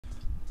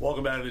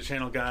Welcome back to the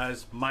channel,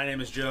 guys. My name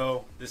is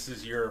Joe. This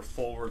is your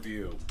full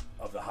review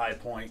of the High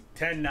Point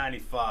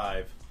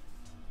 1095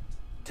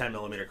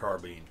 10mm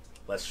carbine.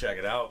 Let's check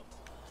it out.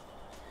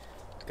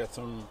 Got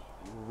some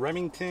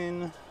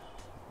Remington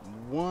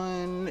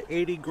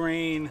 180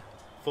 grain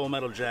full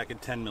metal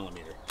jacket 10mm.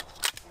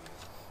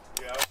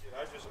 Yeah,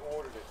 I just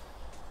ordered it.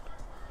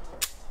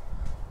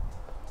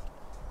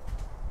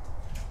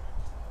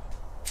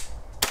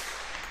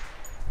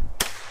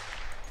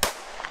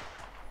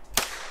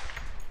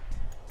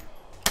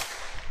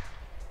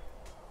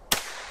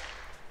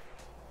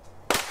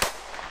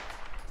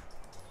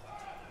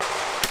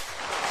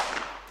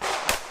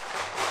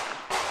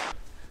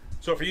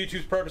 So for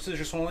YouTube's purposes,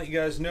 just want to let you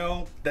guys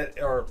know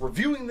that are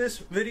reviewing this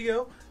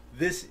video,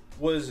 this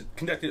was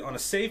conducted on a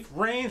safe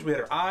range. We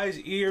had our eyes,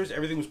 ears,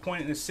 everything was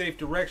pointed in a safe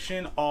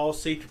direction. All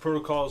safety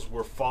protocols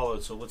were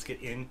followed. So let's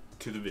get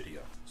into the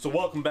video. So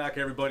welcome back,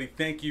 everybody.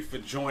 Thank you for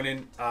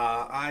joining.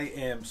 I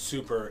am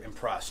super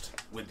impressed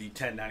with the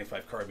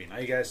 1095 carbine. Now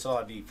you guys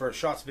saw the first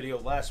shots video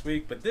last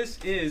week, but this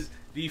is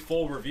the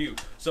full review.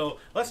 So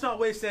let's not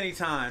waste any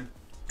time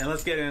and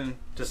let's get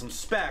into some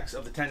specs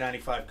of the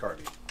 1095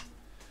 carbine.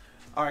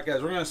 Alright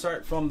guys, we're going to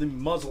start from the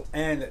muzzle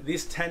end.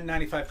 This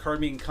 1095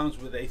 carbine comes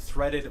with a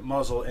threaded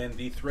muzzle and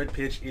the thread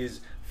pitch is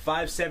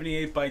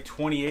 578 by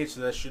 28,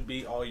 so that should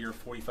be all your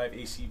 45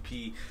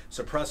 ACP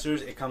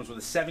suppressors. It comes with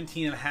a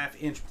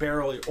 17.5-inch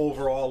barrel. The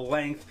overall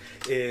length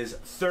is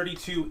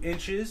 32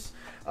 inches.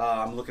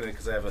 I'm looking at it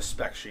because I have a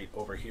spec sheet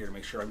over here to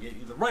make sure I'm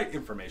getting you the right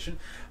information.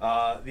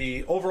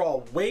 The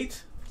overall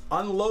weight,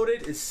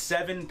 unloaded, is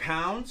 7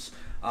 pounds.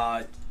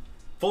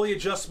 Fully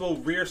adjustable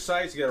rear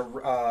sights. You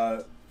got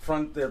a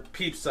front, their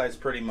peep sights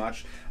pretty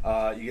much.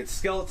 You get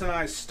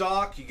skeletonized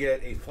stock, you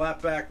get a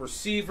flat back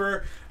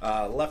receiver,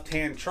 left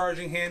hand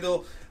charging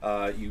handle.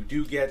 You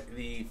do get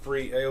the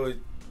free, I always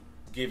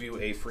give you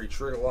a free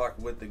trigger lock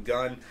with the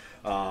gun.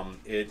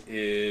 It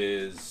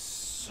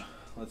is,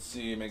 let's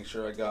see, making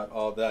sure I got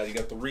all that. You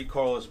got the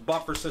recoilless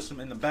buffer system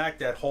in the back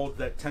that holds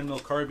that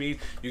 10mm carbine.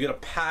 You get a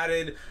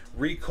padded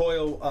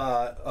recoil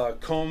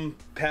comb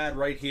pad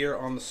right here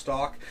on the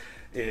stock.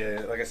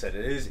 Like I said,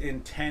 it is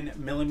in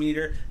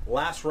 10mm.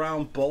 Last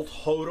round bolt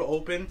hoe to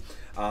open.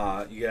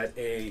 You got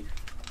a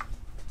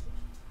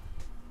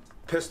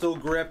pistol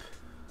grip,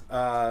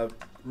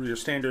 your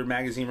standard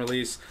magazine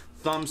release,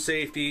 thumb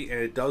safety,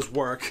 and it does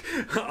work.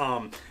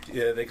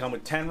 Yeah, they come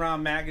with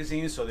 10-round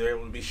magazines, so they're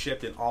able to be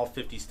shipped in all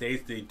 50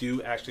 states. They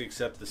do actually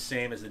accept the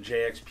same as the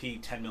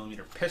JXP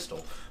 10mm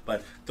pistol.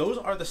 But those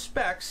are the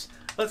specs.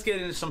 Let's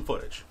get into some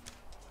footage.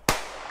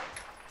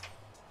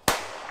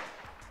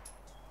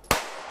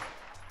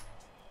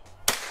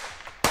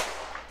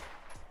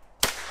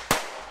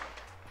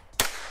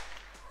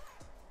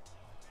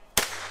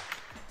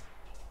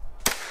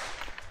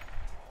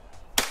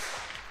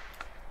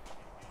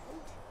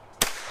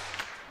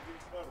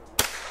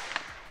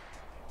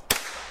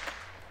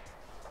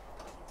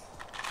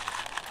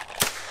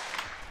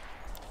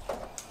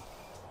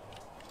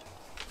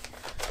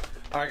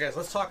 Alright guys,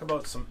 let's talk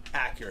about some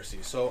accuracy.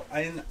 So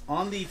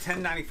on the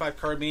 1095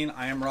 carbine,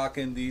 I am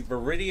rocking the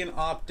Viridian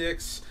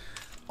Optics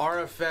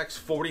RFX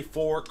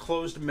 44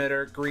 closed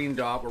emitter green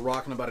dot. We're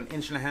rocking about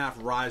 1.5 inch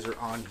riser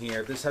on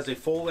here. This has a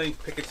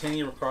full-length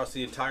Picatinny across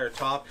the entire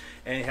top,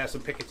 and it has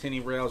some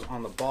Picatinny rails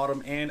on the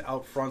bottom and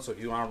out front, so if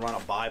you want to run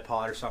a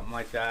bipod or something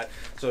like that.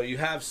 So you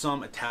have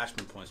some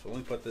attachment points. But let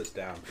me put this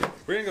down.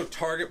 We're gonna go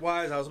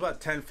target-wise. I was about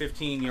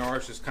 10-15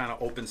 yards, just kind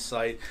of open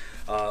sight.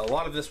 A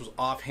lot of this was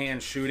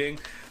offhand shooting.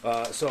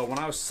 So when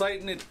I was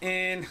sighting it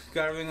in,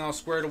 got everything all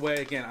squared away.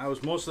 Again,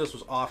 most of this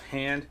was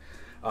offhand.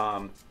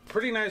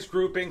 Pretty nice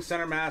grouping,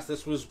 center mass.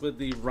 This was with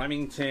the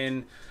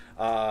Remington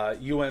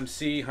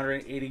UMC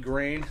 180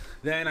 grain.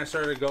 Then I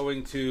started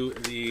going to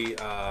the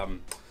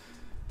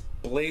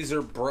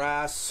Blazer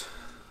Brass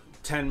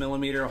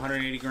 10mm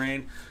 180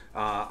 grain.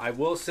 I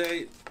will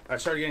say I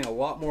started getting a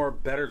lot more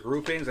better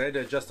groupings. I had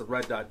to adjust the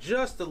red dot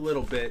just a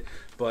little bit,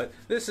 but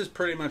this is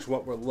pretty much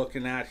what we're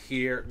looking at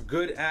here.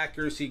 Good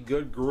accuracy,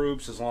 good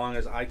groups, as long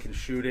as I can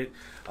shoot it.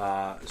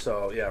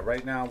 So yeah,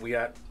 right now we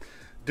got,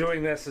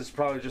 doing this is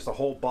probably just a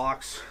whole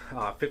box,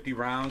 50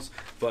 rounds,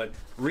 but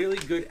really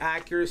good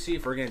accuracy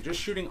for, again, just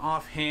shooting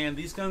offhand.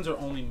 These guns are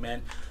only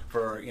meant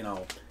for, you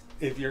know,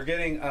 if you're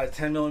getting a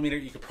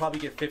 10mm, you could probably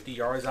get 50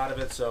 yards out of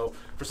it. So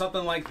for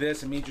something like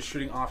this and me just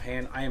shooting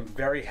offhand, I am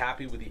very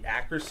happy with the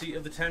accuracy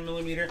of the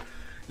 10mm.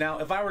 Now,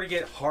 if I were to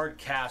get hard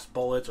cast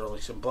bullets or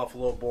like some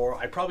buffalo bore,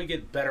 I'd probably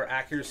get better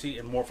accuracy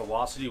and more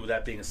velocity with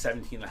that being a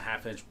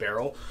 17.5-inch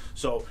barrel.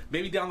 So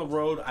maybe down the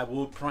road, I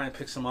will try and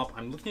pick some up.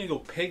 I'm looking to go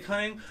pig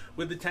hunting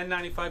with the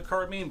 1095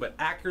 carbine, but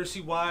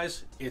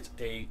accuracy-wise, it's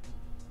a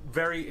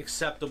very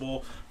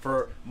acceptable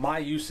for my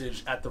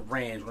usage at the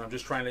range when I'm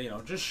just trying to, you know,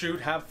 just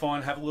shoot, have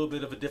fun, have a little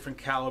bit of a different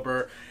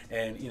caliber,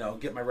 and, you know,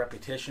 get my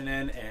repetition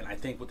in. And I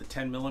think with the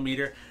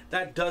 10mm,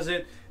 that does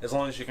it. As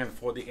long as you can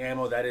afford the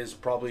ammo, that is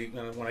probably,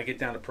 when I get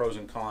down to pros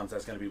and cons,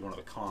 that's going to be one of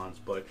the cons.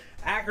 But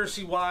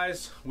accuracy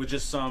wise, with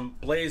just some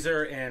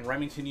Blazer and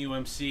Remington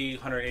UMC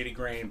 180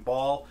 grain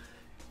ball,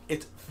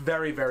 it's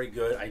very, very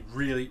good. I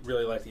really,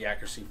 really like the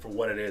accuracy for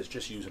what it is,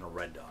 just using a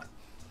red dot.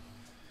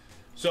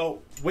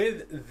 So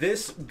with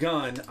this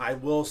gun, I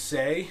will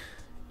say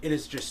it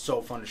is just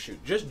so fun to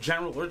shoot. Just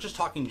general, we're just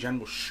talking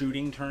general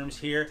shooting terms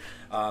here.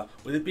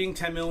 With it being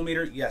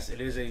 10mm, yes,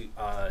 it is a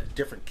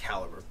different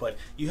caliber, but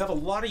you have a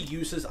lot of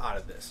uses out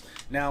of this.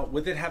 Now,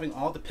 with it having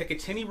all the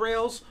Picatinny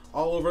rails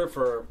all over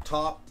for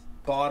top,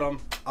 bottom,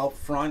 out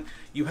front,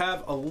 you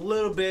have a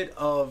little bit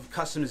of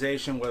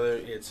customization, whether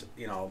it's,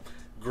 you know,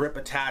 grip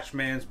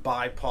attachments,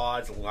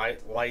 bipods,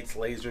 lights,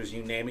 lasers,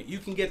 you name it. You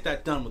can get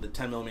that done with a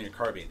 10mm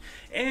carbine.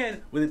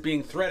 And with it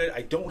being threaded,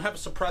 I don't have a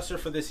suppressor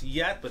for this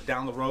yet, but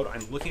down the road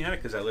I'm looking at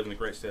it because I live in the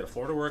great state of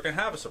Florida where I can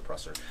have a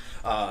suppressor.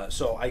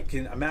 So I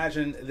can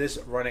imagine this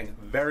running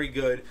very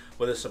good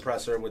with a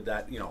suppressor with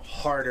that, you know,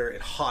 harder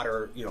and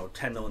hotter, you know,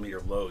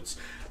 10mm loads.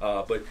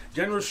 But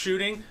general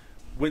shooting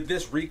with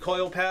this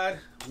recoil pad,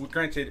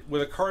 granted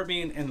with a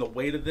carbine and the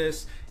weight of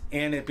this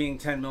and it being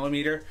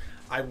 10mm,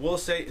 I will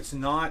say it's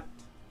not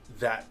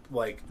that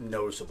like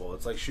noticeable.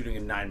 It's like shooting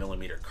a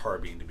 9mm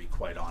carbine, to be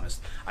quite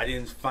honest. I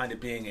didn't find it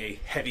being a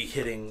heavy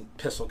hitting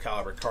pistol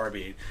caliber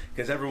carbine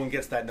because everyone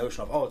gets that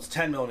notion of, oh, it's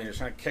 10mm, it's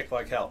gonna kick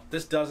like hell.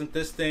 This doesn't.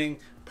 This thing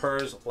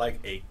purrs like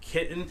a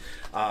kitten.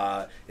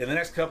 In the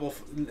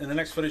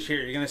next footage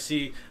here, you're gonna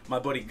see my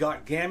buddy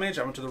Got Gamage.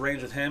 I went to the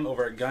range with him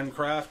over at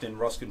Guncraft in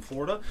Ruskin,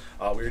 Florida.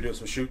 We were doing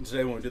some shooting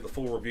today when we did the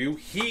full review.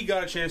 He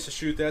got a chance to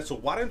shoot that, so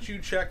why don't you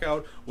check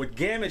out what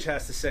Gamage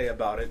has to say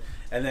about it,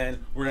 and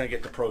then we're gonna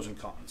get the pros and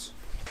cons.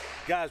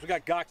 Guys, we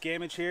got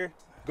Gamage here.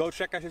 Go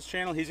check out his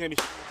channel. He's gonna be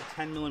shooting with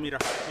a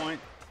 10mm high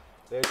point.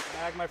 There's the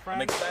mag, my friend.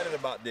 I'm excited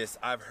about this.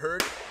 I've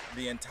heard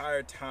the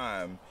entire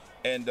time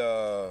and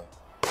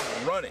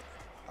run it.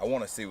 I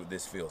want to see what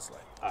this feels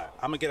like. All right,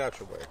 I'm gonna get out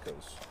your way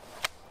because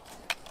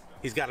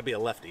he's got to be a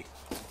lefty.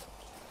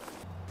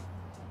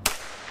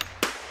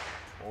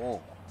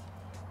 Oh,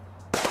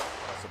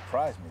 that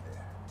surprised me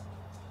there.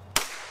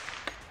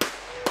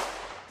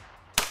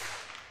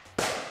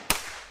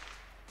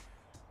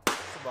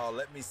 First of all,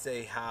 let me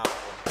say how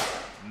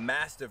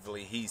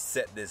masterfully he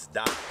set this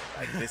dot.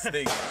 Like this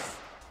thing is,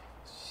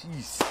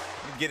 jeez.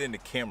 Let me get in the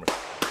camera.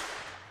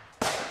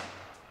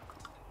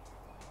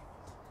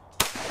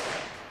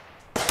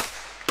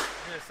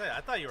 I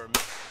thought you were.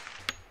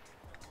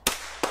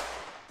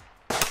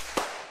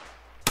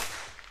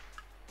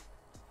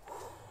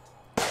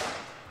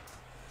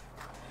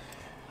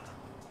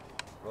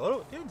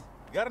 Bro, dude, you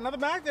got another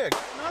mag there. Go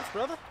nuts,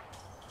 brother.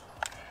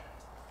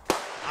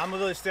 I'm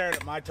really staring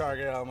at my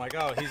target. I'm like,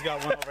 oh, he's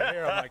got one over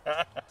here. I'm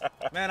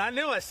like, man, I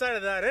knew I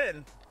sighted that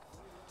in.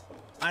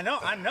 I know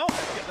I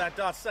get that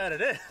dot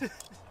sighted in.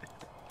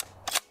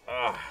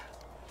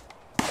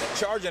 The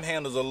charging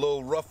handle's a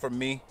little rough for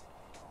me.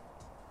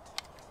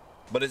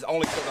 But it's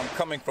only because I'm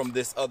coming from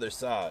this other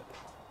side.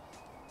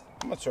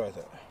 I'm gonna try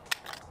that.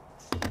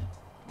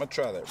 I'm gonna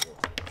try that real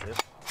quick.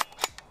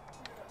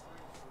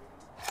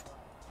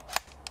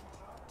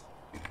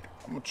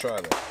 I'm gonna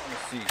try that. Let me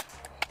see.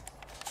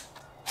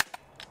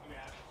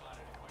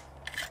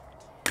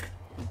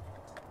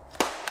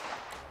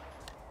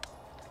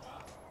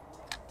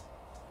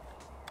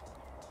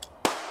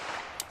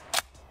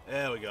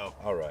 There we go.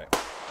 All right.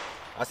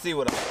 I see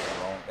what I'm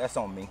doing wrong. That's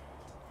on me.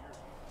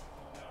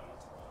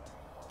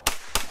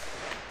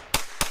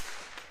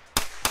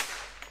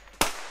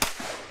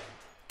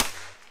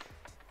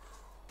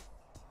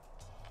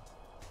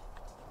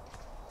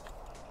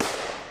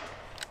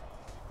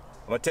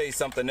 I'm gonna tell you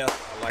something else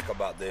I like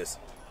about this,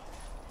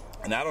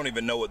 and I don't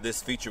even know what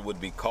this feature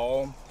would be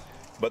called,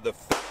 but the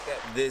fact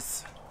that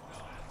this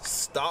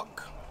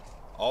stock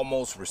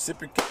almost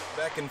reciprocates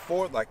back and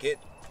forth, like it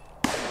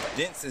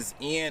denses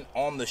in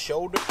on the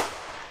shoulder,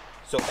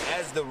 so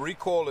as the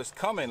recoil is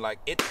coming, like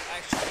it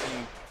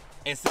actually,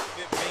 instead of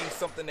it being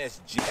something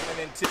that's jamming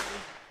into you,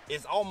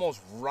 it's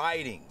almost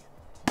riding.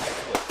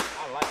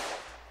 I like it.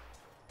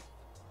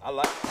 I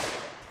like it.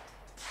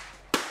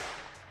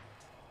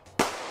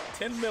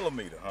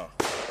 10mm, huh?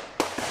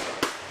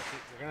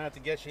 We're gonna have to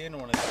get you into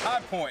one of these.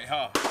 High point,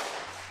 huh?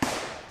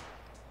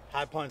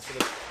 High points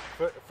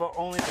for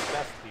only the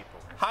best people.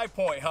 High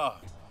point, huh?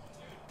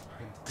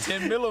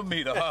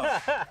 10mm, huh?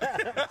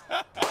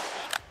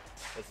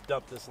 Let's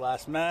dump this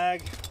last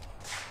mag.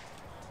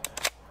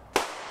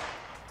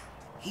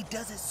 He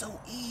does it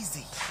so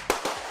easy.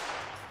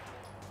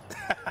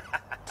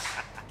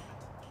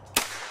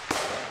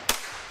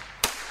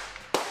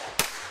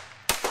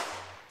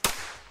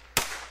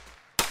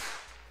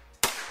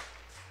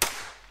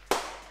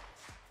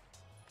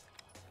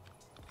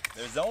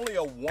 There's only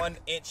a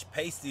 1-inch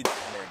pasty in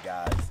there,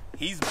 guys.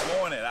 He's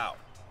blowing it out.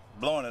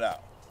 Blowing it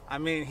out. I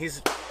mean,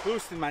 he's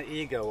boosting my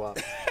ego up.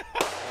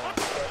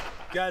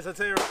 Guys, I'll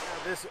tell you right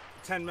now, this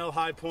 10mm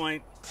high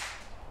point,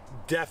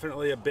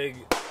 definitely a big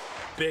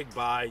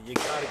buy. You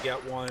gotta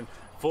get one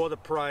for the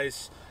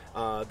price.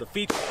 The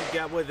features you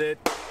get with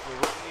it, the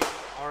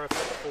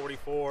RFX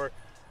 44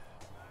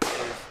 is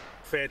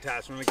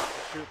fantastic. We're gonna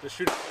get the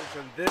shooting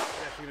footage on this is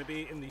actually gonna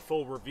be in the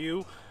full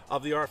review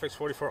of the RFX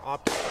 44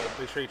 optics. So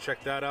make sure you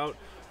check that out.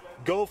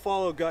 Go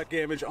follow Gut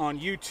Gamage on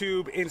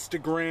YouTube,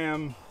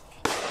 Instagram,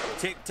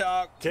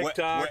 TikTok,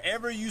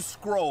 wherever you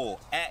scroll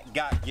at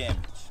Got Gamage.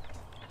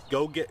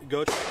 Go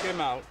check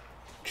him out.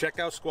 Check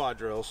out Squad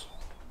Drills.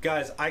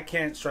 Guys, I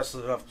can't stress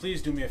this enough.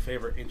 Please do me a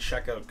favor and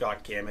check out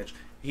Got Gamage.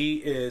 He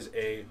is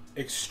a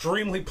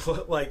extremely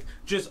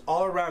just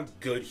all around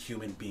good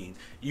human being.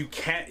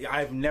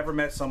 I've never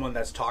met someone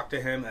that's talked to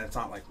him and it's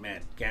not like,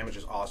 man, Gamage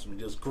is awesome. He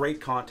does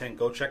great content.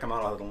 Go check him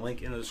out. I'll have the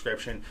link in the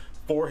description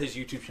for his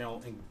YouTube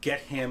channel and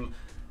get him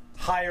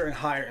higher and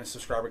higher in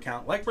subscriber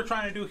count like we're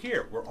trying to do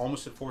here. We're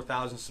almost at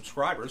 4,000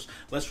 subscribers.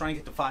 Let's try and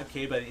get to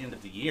 5K by the end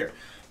of the year.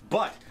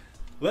 But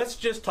let's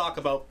just talk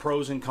about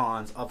pros and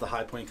cons of the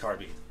High Point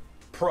Carbine.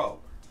 Pro.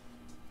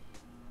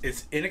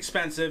 It's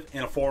inexpensive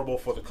and affordable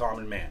for the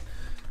common man.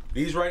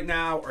 These right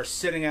now are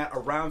sitting at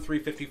around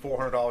 $350,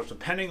 $400,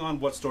 depending on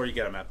what store you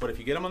get them at. But if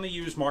you get them on the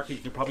used market, you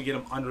can probably get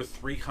them under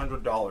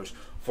 $300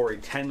 for a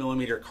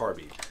 10mm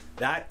carbine.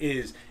 That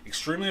is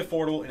extremely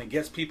affordable, and it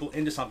gets people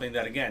into something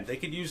that, again, they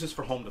could use this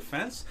for home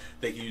defense,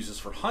 they can use this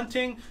for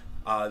hunting,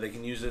 they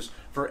can use this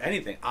for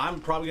anything. I'm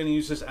probably going to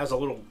use this as a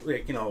little,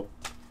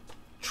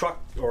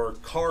 truck or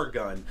car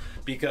gun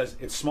because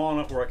it's small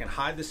enough where I can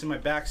hide this in my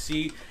back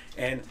seat.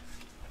 And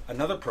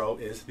another pro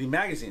is the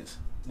magazines.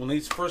 When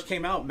these first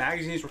came out,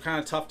 magazines were kind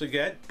of tough to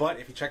get, but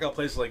if you check out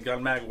places like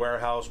Gun Mag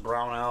Warehouse,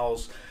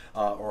 Brownells,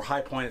 or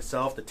High Point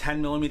itself, the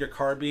 10mm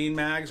carbine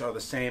mags are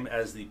the same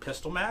as the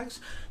pistol mags.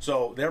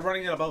 So they're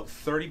running at about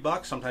 30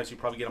 bucks. Sometimes you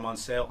probably get them on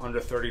sale under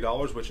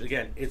 $30, which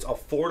again, it's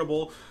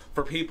affordable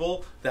for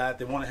people that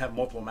they want to have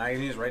multiple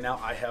magazines. Right now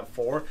I have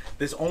 4.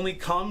 This only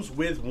comes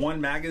with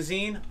 1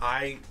 magazine.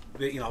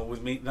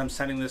 With them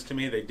sending this to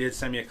me, they did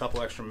send me a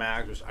couple extra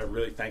mags, which I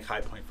really thank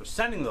High Point for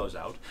sending those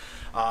out.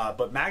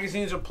 But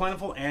magazines are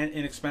plentiful and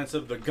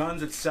inexpensive. The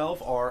guns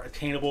itself are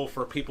attainable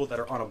for people that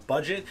are on a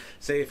budget.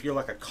 Say if you're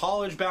like a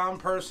college-bound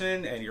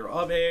person and you're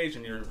of age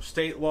and your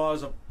state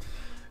laws,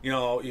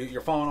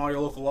 you're following all your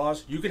local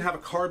laws, you can have a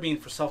carbine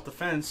for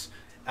self-defense.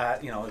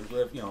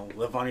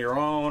 Live on your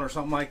own or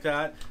something like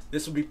that.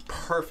 This would be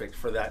perfect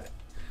for that.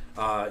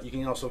 You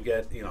can also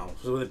get,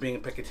 so with it being a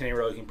Picatinny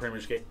rail, you can pretty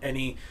much get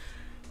any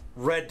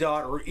red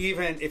dot, or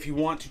even if you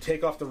want to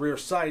take off the rear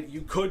sight,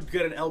 you could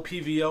get an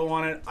LPVO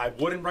on it. I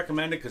wouldn't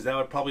recommend it because that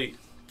would probably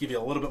give you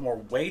a little bit more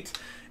weight.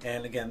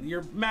 And again,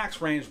 your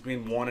max range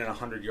between 1 and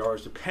 100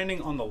 yards,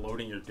 depending on the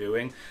loading you're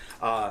doing.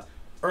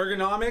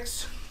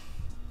 Ergonomics,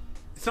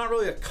 it's not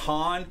really a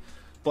con,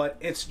 but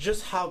it's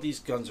just how these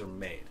guns are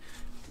made.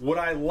 Would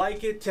I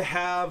like it to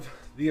have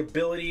the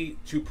ability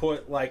to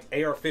put like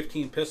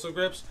AR-15 pistol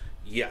grips?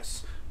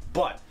 Yes.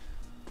 But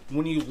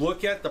when you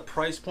look at the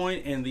price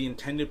point and the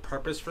intended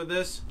purpose for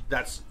this,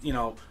 that's,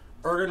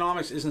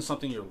 ergonomics isn't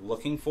something you're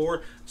looking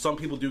for. Some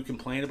people do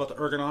complain about the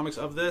ergonomics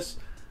of this.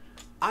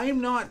 I'm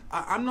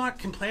not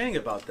complaining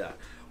about that.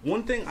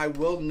 One thing I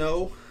will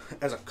know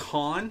as a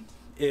con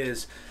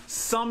is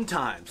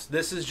sometimes,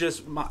 this is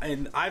just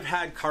and I've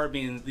had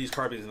these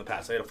carbines in the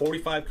past. I had a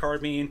 45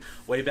 carbine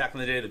way back in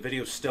the day. The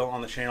video's still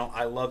on the channel.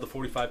 I love the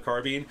 45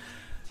 carbine.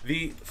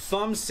 The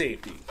thumb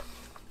safety,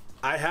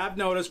 I have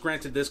noticed,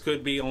 granted this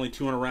could be only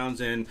 200 rounds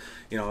in,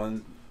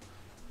 and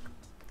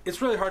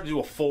it's really hard to do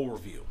a full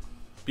review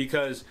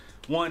because,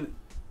 one,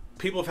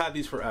 people have had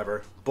these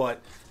forever,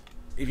 but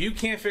if you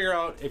can't figure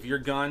out if your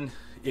gun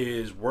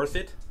is worth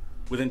it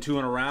within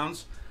 200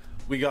 rounds,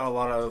 we got a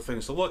lot of other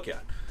things to look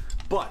at.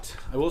 But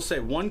I will say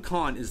one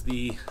con is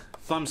the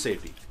thumb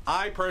safety.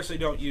 I personally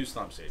don't use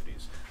thumb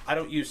safeties. I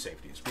don't use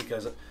safeties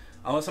because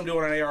unless I'm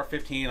doing an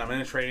AR-15, I'm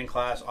in a training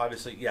class,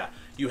 obviously, yeah,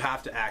 you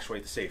have to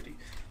actuate the safety.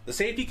 The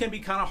safety can be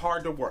kind of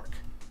hard to work.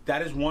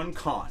 That is one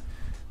con.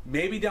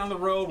 Maybe down the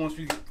road, once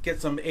we get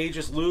some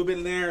Aegis lube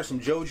in there, some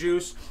Joe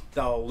Juice,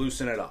 that'll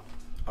loosen it up.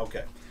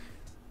 Okay.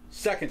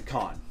 Second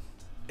con,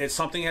 it's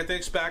something you have to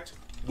expect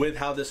with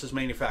how this is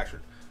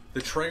manufactured.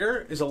 The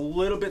trigger is a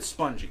little bit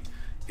spongy.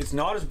 It's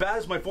not as bad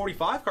as my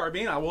 45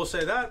 carbine, I will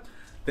say that.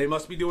 They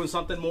must be doing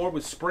something more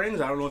with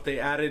springs. I don't know if they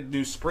added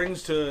new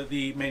springs to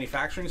the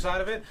manufacturing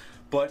side of it,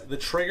 but the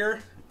trigger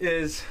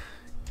it's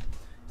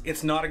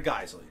not a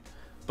Geisley.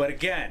 But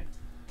again,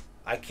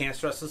 I can't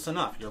stress this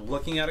enough. You're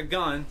looking at a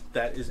gun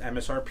that is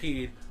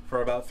MSRP'd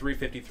for about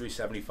 $350,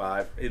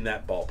 $375 in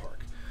that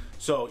ballpark.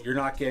 So you're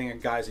not getting a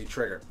Geisley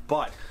trigger,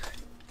 but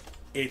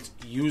it's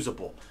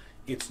usable.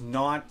 It's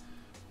not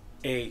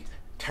a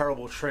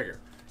terrible trigger.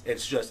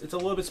 It's a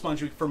little bit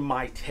spongy for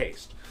my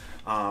taste.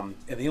 And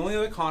the only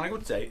other con I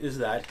would say is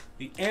that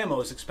the ammo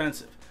is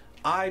expensive.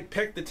 I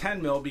picked the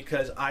 10 mil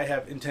because I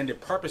have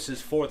intended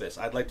purposes for this.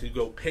 I'd like to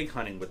go pig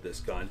hunting with this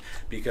gun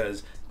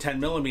because 10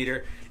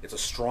 millimeter, it's a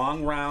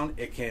strong round.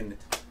 It can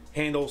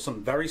handle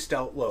some very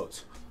stout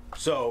loads.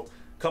 So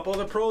a couple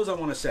other pros I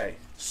want to say.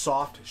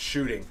 Soft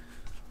shooting.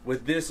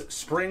 With this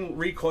spring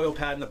recoil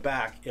pad in the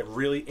back, it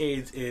really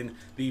aids in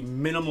the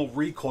minimal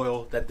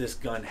recoil that this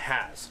gun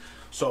has.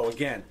 So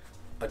again,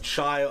 a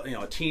child,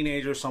 a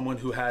teenager, someone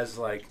who has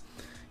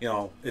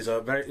is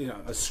a very,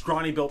 a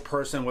scrawny built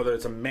person, whether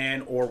it's a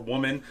man or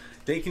woman,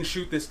 they can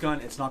shoot this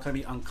gun. It's not going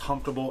to be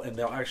uncomfortable and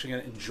they're actually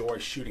going to enjoy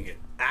shooting it.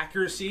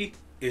 Accuracy,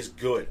 is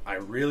good. I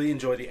really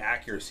enjoy the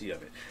accuracy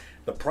of it.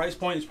 The price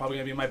point is probably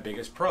going to be my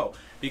biggest pro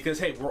because,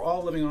 hey, we're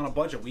all living on a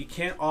budget. We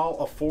can't all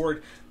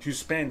afford to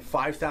spend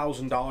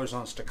 $5,000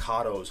 on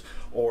staccatos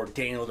or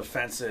Daniel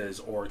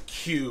Defenses or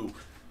Q.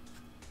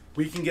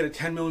 We can get a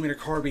 10mm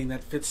carbine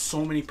that fits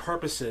so many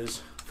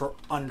purposes for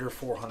under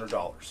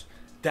 $400.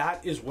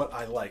 That is what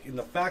I like. And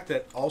the fact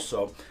that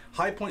also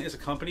High Point as a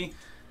company,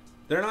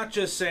 they're not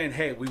just saying,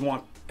 hey, we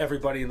want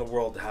everybody in the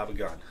world to have a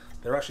gun.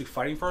 They're actually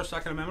fighting for our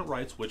Second Amendment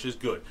rights, which is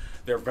good.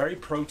 They're very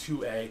pro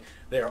 2A.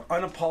 They are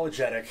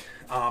unapologetic.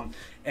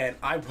 And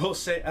I will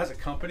say, as a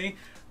company,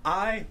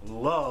 I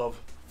love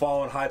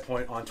following High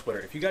Point on Twitter.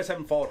 If you guys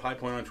haven't followed High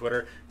Point on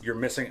Twitter, you're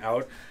missing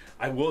out.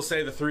 I will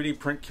say the 3D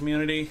print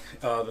community,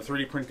 the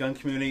 3D print gun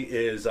community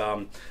is...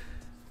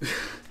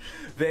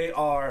 they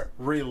are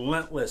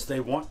relentless.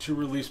 They want to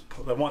release,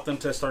 they want them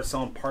to start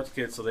selling parts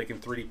kits so they can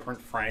 3D print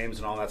frames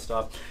and all that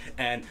stuff.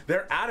 And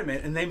they're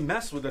adamant and they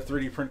mess with the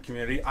 3D print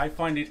community. I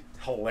find it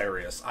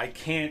hilarious. I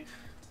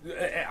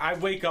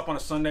wake up on a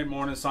Sunday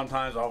morning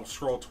sometimes, I'll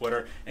scroll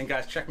Twitter, and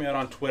guys, check me out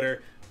on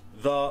Twitter,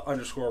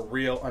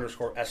 _real_SG1.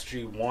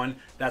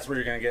 That's where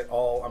you're gonna get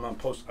all. I've been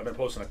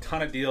posting a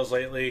ton of deals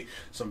lately,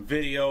 some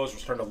videos. We're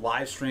starting to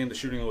live stream the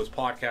Shooting the Woods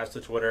podcast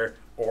to Twitter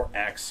or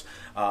X.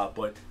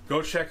 But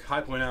go check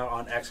High Point out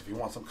on X if you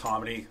want some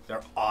comedy.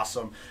 They're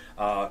awesome.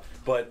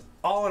 But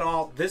all in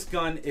all, this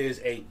gun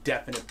is a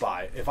definite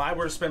buy. If I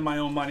were to spend my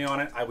own money on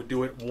it, I would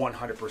do it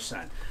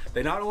 100%.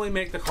 They not only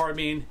make the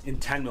carbine in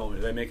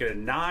 10mm, they make it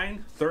in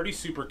 9, 30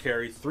 Super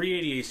Carry,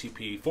 380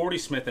 ACP, 40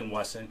 Smith &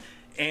 Wesson,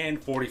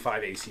 and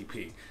 45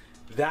 ACP.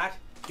 That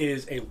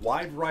is a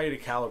wide variety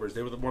of calibers.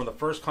 They were one of the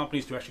first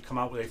companies to actually come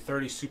out with a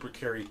 30 Super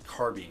Carry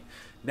carbine.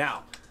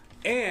 Now,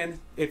 and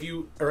if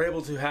you are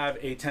able to have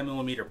a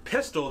 10mm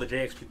pistol, the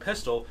JXP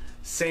pistol,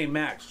 same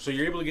max. So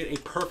you're able to get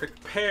a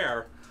perfect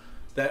pair,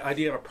 that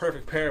idea of a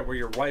perfect pair where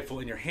your rifle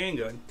and your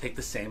handgun take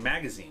the same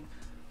magazine.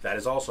 That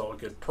is also a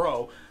good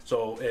pro.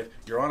 So if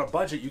you're on a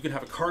budget, you can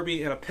have a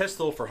carbine and a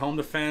pistol for home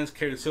defense,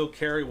 concealed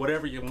carry,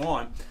 whatever you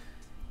want,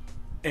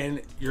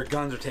 and your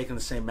guns are taking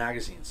the same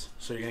magazines.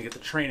 So you're gonna get the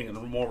training and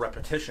the more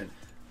repetition.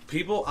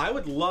 People, I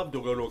would love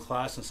to go to a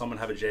class and someone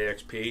have a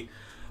JXP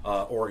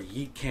or a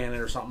yeet cannon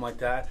or something like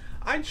that.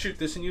 I'd shoot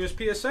this in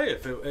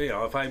USPSA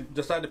if I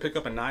decide to pick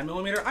up a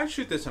 9mm. I'd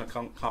shoot this in a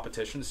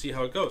competition to see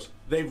how it goes.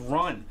 They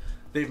run.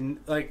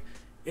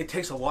 It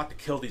takes a lot to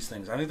kill these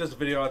things. I think there's a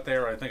video out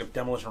there, I think, of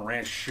Demolition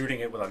Ranch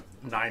shooting it with a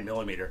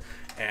 9mm,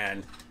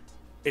 and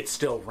it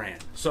still ran.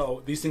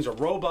 So these things are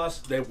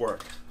robust, they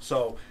work.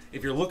 So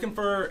if you're looking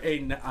for a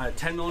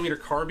 10mm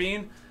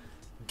carbine,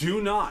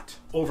 do not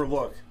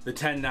overlook the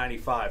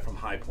 1095 from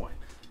High Point.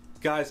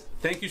 Guys,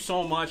 thank you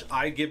so much.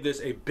 I give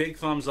this a big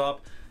thumbs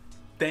up.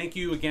 Thank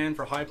you again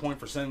for High Point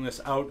for sending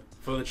this out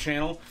for the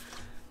channel.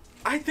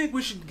 I think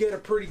we should get a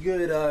pretty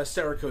good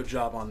Cerakote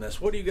job on this.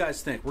 What do you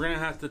guys think? We're gonna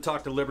have to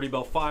talk to Liberty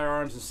Bell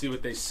Firearms and see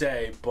what they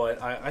say,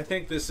 but I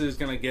think this is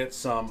gonna get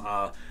some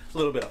a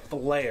little bit of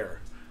flair,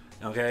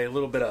 okay, a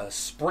little bit of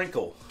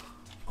sprinkle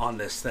on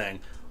this thing.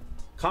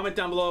 Comment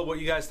down below what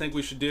you guys think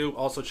we should do.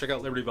 Also check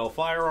out Liberty Bell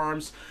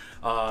Firearms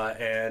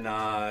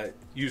and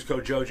use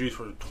code JOJUICE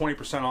for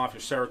 20% off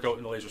your Cerakote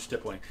and the laser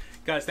stippling.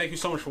 Guys, thank you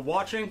so much for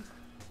watching.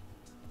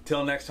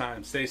 Till next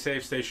time, stay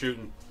safe, stay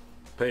shooting.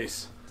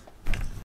 Peace.